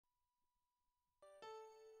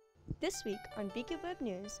This week on Beacon Web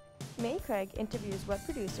News, May Craig interviews web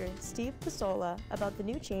producer Steve Pasola about the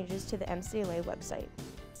new changes to the MCLA website.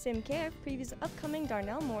 Sim Kerr previews upcoming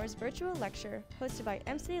Darnell Moore's virtual lecture hosted by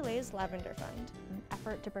MCLA's Lavender Fund.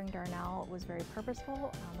 Effort to bring Darnell was very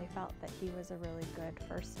purposeful. We felt that he was a really good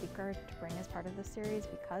first speaker to bring as part of the series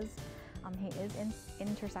because he is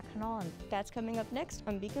intersectional. And that's coming up next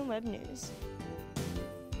on Beacon Web News.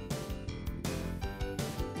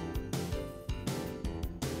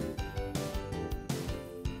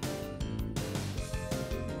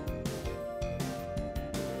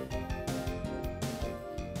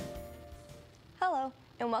 Hello,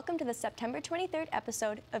 and welcome to the September 23rd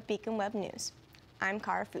episode of Beacon Web News. I'm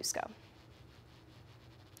Cara Fusco.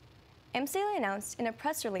 MCLA announced in a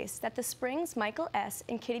press release that the spring's Michael S.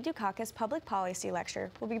 and Kitty Dukakis Public Policy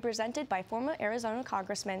Lecture will be presented by former Arizona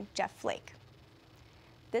Congressman Jeff Flake.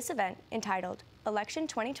 This event, entitled Election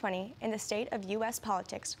 2020 in the State of U.S.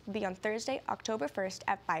 Politics, will be on Thursday, October 1st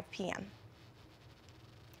at 5 p.m.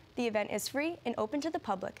 The event is free and open to the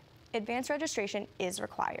public. Advance registration is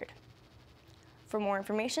required. For more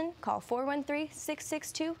information, call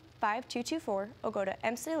 413-662-5224 or go to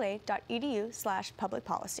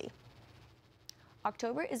MCLA.edu/public-policy.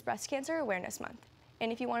 October is Breast Cancer Awareness Month,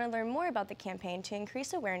 and if you want to learn more about the campaign to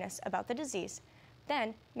increase awareness about the disease,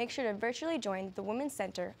 then make sure to virtually join the Women's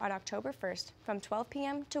Center on October 1st from 12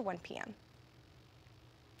 p.m. to 1 p.m.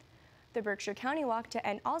 The Berkshire County Walk to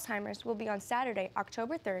End Alzheimer's will be on Saturday,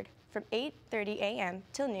 October 3rd from 8:30 a.m.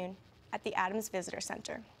 till noon at the Adams Visitor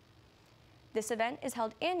Center. This event is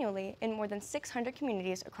held annually in more than 600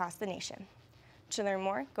 communities across the nation. To learn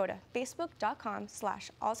more, go to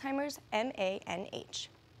facebook.com/AlzheimersMANH.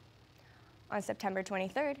 On September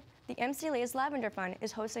 23rd, the MCLA's Lavender Fund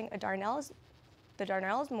is hosting the Darnell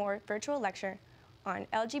Moore virtual lecture on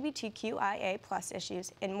LGBTQIA+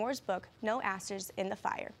 issues in Moore's book, No Ashes in the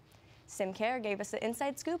Fire. Sim Kerr gave us the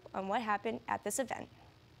inside scoop on what happened at this event.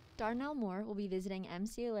 Darnell Moore will be visiting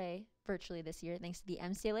MCLA virtually this year thanks to the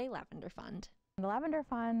MCLA Lavender Fund. The Lavender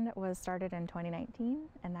Fund was started in 2019,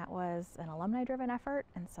 and that was an alumni-driven effort,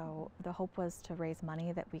 and so the hope was to raise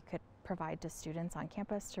money that we could provide to students on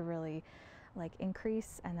campus to really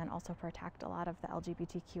increase and then also protect a lot of the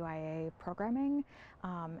LGBTQIA programming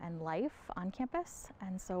and life on campus.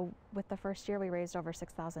 And so with the first year we raised over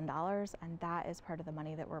 $6,000, and that is part of the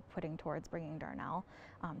money that we're putting towards bringing Darnell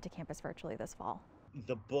to campus virtually this fall.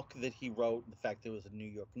 The book that he wrote, the fact that it was a New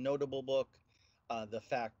York notable book, the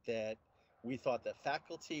fact that we thought that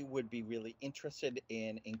faculty would be really interested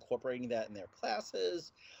in incorporating that in their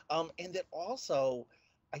classes, and that also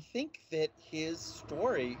I think that his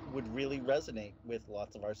story would really resonate with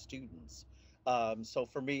lots of our students. So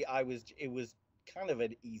for me, it was kind of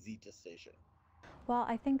an easy decision. Well,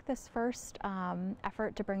 I think this first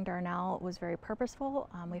effort to bring Darnell was very purposeful.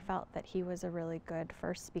 We felt that he was a really good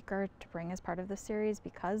first speaker to bring as part of the series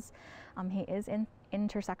because he is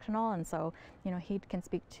intersectional, and so he can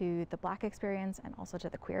speak to the Black experience and also to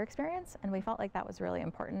the queer experience, and we felt like that was really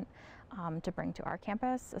important to bring to our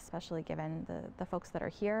campus, especially given the folks that are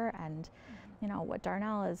here. And what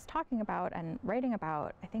Darnell is talking about and writing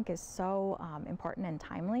about, I think, is so important and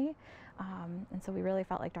timely, and so we really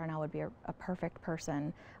felt like Darnell would be a perfect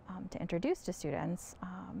person to introduce to students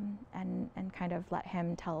and kind of let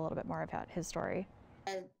him tell a little bit more about his story.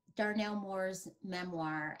 Darnell Moore's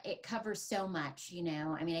memoir, it covers so much, I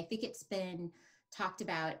mean, I think it's been talked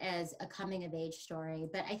about as a coming of age story,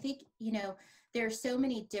 but I think, there are so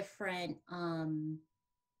many different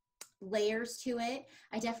layers to it.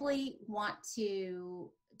 I definitely want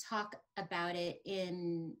to talk about it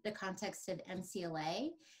in the context of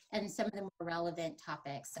MCLA and some of the more relevant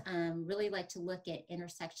topics. Really like to look at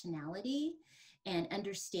intersectionality and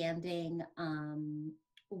understanding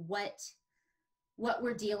what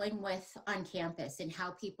we're dealing with on campus and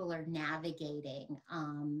how people are navigating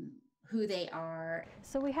who they are.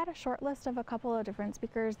 So we had a short list of a couple of different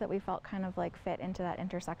speakers that we felt kind of fit into that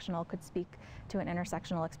intersectional, could speak to an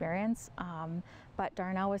intersectional experience. But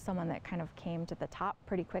Darnell was someone that kind of came to the top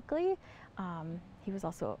pretty quickly. He was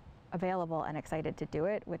also available and excited to do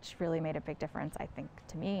it, which really made a big difference, I think,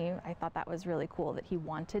 to me. I thought that was really cool that he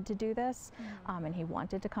wanted to do this, and he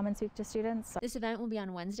wanted to come and speak to students. This event will be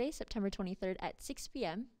on Wednesday, September 23rd at 6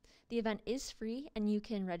 p.m. The event is free, and you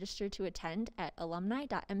can register to attend at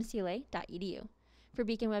alumni.mcla.edu. For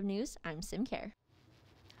Beacon Web News, I'm Sim Kerr.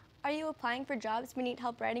 Are you applying for jobs but need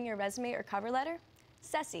help writing your resume or cover letter?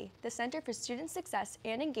 CESI, the Center for Student Success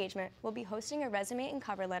and Engagement, will be hosting a resume and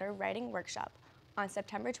cover letter writing workshop on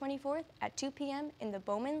September 24th at 2 p.m. in the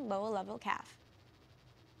Bowman Lower Level CAF.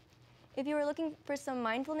 If you are looking for some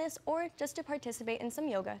mindfulness or just to participate in some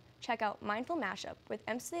yoga, check out Mindful Mashup with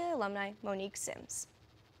MCLA alumni Monique Sims.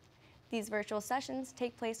 These virtual sessions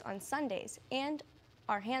take place on Sundays and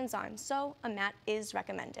are hands-on, so a mat is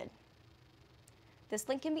recommended. This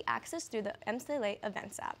link can be accessed through the MCLA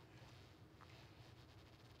Events app.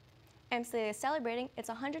 MCLA is celebrating its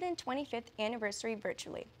 125th anniversary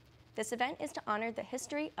virtually. This event is to honor the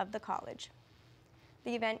history of the college.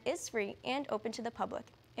 The event is free and open to the public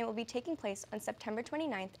and will be taking place on September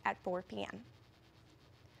 29th at 4 p.m.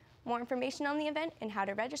 More information on the event and how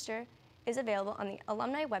to register is available on the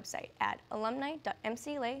alumni website at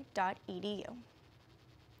alumni.mcla.edu.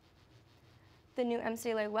 The new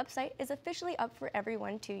MCLA website is officially up for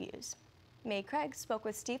everyone to use. May Craig spoke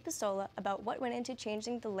with Steve Pistola about what went into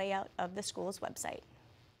changing the layout of the school's website.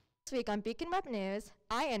 This week on Beacon Web News,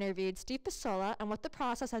 I interviewed Steve Pistola on what the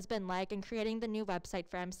process has been like in creating the new website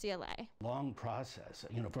for MCLA. Long process,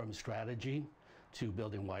 from strategy to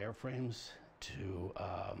building wireframes to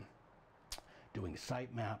doing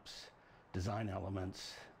site maps, design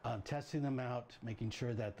elements, testing them out, making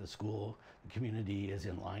sure that the school, the community is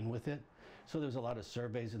in line with it. So there's a lot of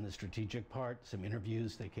surveys in the strategic part, some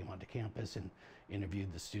interviews. They came onto campus and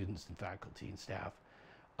interviewed the students and faculty and staff,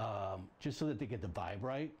 just so that they get the vibe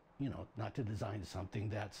right, not to design something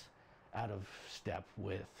that's out of step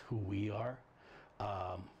with who we are.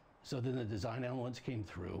 So then the design elements came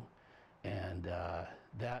through, and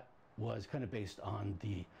that was kind of based on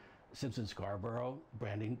the Simpson Scarborough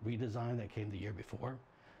branding redesign that came the year before.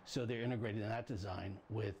 So they're integrating that design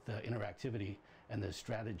with interactivity and the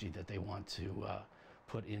strategy that they want to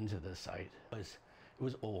put into the site. It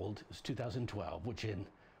was old. It was 2012, which in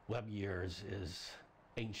web years is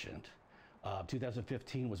ancient.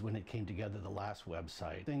 2015 was when it came together, the last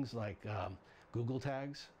website. Things like Google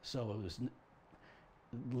tags. So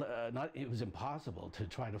it was impossible to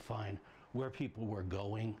try to find where people were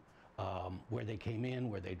going, where they came in,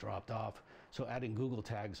 where they dropped off. So adding Google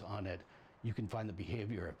tags on it, you can find the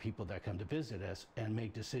behavior of people that come to visit us and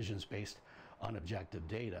make decisions based on objective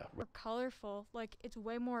data. More colorful, it's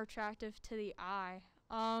way more attractive to the eye.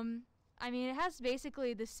 It has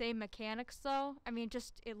basically the same mechanics though.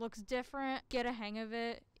 Just it looks different. Get a hang of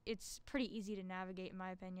it. It's pretty easy to navigate in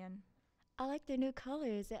my opinion. I like the new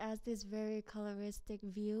colors. It has this very coloristic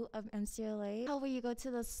view of MCLA. How when you go to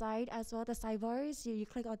the site as well, the sidebars, you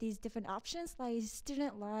click all these different options like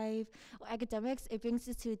student life or academics. It brings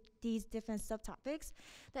you to these different subtopics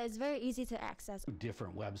that is very easy to access.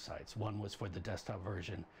 Different websites. One was for the desktop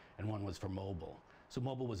version and one was for mobile. So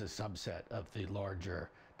mobile was a subset of the larger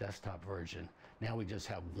desktop version. Now we just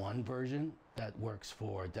have one version that works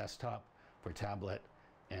for desktop, for tablet,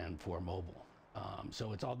 and for mobile.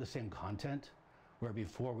 So it's all the same content, where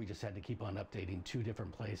before we just had to keep on updating two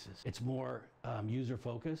different places. It's more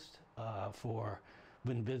user-focused for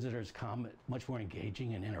when visitors come, much more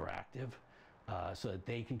engaging and interactive, so that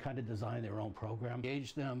they can kind of design their own program,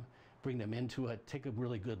 engage them, bring them into it, take a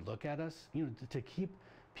really good look at us, to keep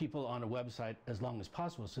people on a website as long as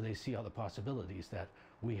possible so they see all the possibilities that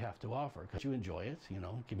we have to offer. Because you enjoy it,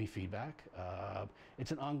 give me feedback.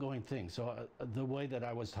 It's an ongoing thing. So the way that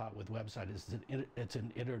I was taught with website is that it's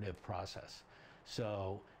an iterative process.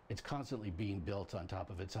 So it's constantly being built on top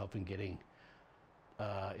of itself and getting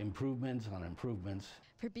improvements on improvements.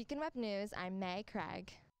 For Beacon Web News, I'm May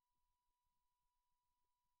Craig.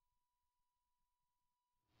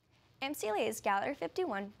 MCLA's Gallery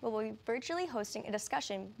 51 will be virtually hosting a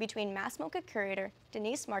discussion between Mass MoCA curator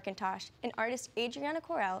Denise Markintosh and artist Adriana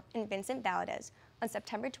Correll and Vincent Valadez on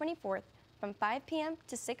September 24th from 5 p.m.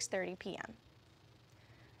 to 6:30 p.m.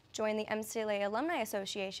 Join the MCLA Alumni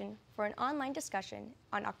Association for an online discussion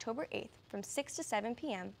on October 8th from 6 to 7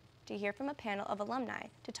 p.m. to hear from a panel of alumni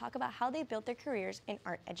to talk about how they built their careers in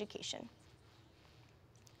art education.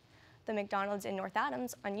 The McDonald's in North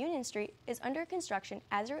Adams on Union Street is under construction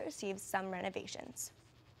as it receives some renovations.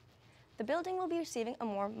 The building will be receiving a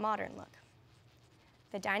more modern look.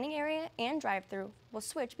 The dining area and drive-thru will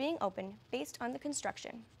switch being open based on the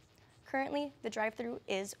construction. Currently, the drive-thru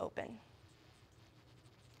is open.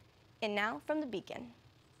 And now from the Beacon.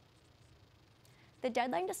 The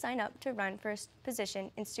deadline to sign up to run for a position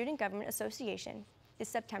in Student Government Association is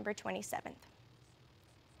September 27th.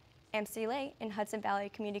 MCLA and Hudson Valley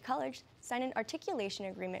Community College signed an articulation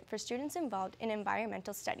agreement for students involved in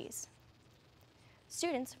environmental studies.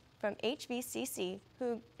 Students from HVCC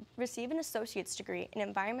who receive an associate's degree in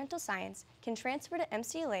environmental science can transfer to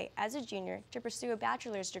MCLA as a junior to pursue a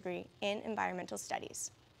bachelor's degree in environmental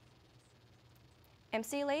studies.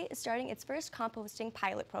 MCLA is starting its first composting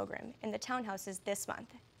pilot program in the townhouses this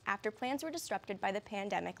month, after plans were disrupted by the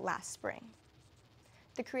pandemic last spring.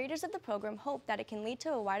 The creators of the program hope that it can lead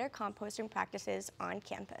to a wider composting practices on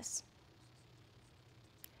campus.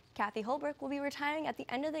 Kathy Holbrook will be retiring at the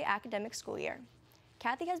end of the academic school year.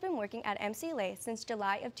 Kathy has been working at MCLA since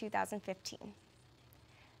July of 2015.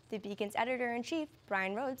 The Beacon's editor-in-chief,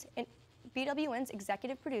 Brian Rhodes, and BWN's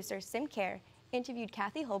executive producer, Sim Kerr, interviewed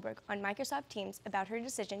Kathy Holbrook on Microsoft Teams about her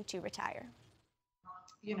decision to retire.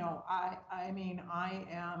 You know, I mean, I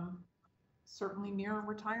am certainly near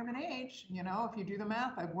retirement age. You know, if you do the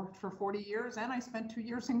math, I've worked for 40 years and I spent 2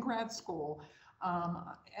 years in grad school.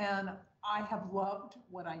 And I have loved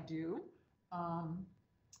what I do. And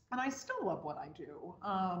I still love what I do.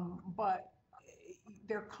 But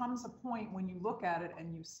there comes a point when you look at it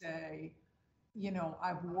and you say, you know,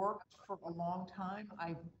 I've worked for a long time.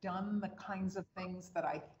 I've done the kinds of things that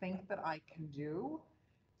I think that I can do.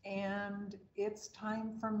 And it's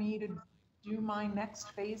time for me to do my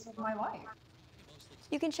next phase of my life.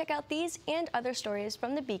 You can check out these and other stories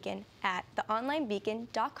from the Beacon at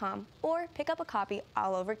theonlinebeacon.com or pick up a copy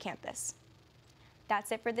all over campus.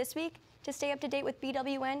 That's it for this week. To stay up to date with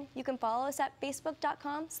BWN, you can follow us at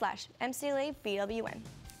facebook.com/MCLABWN.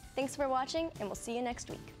 Thanks for watching, and we'll see you next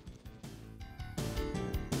week.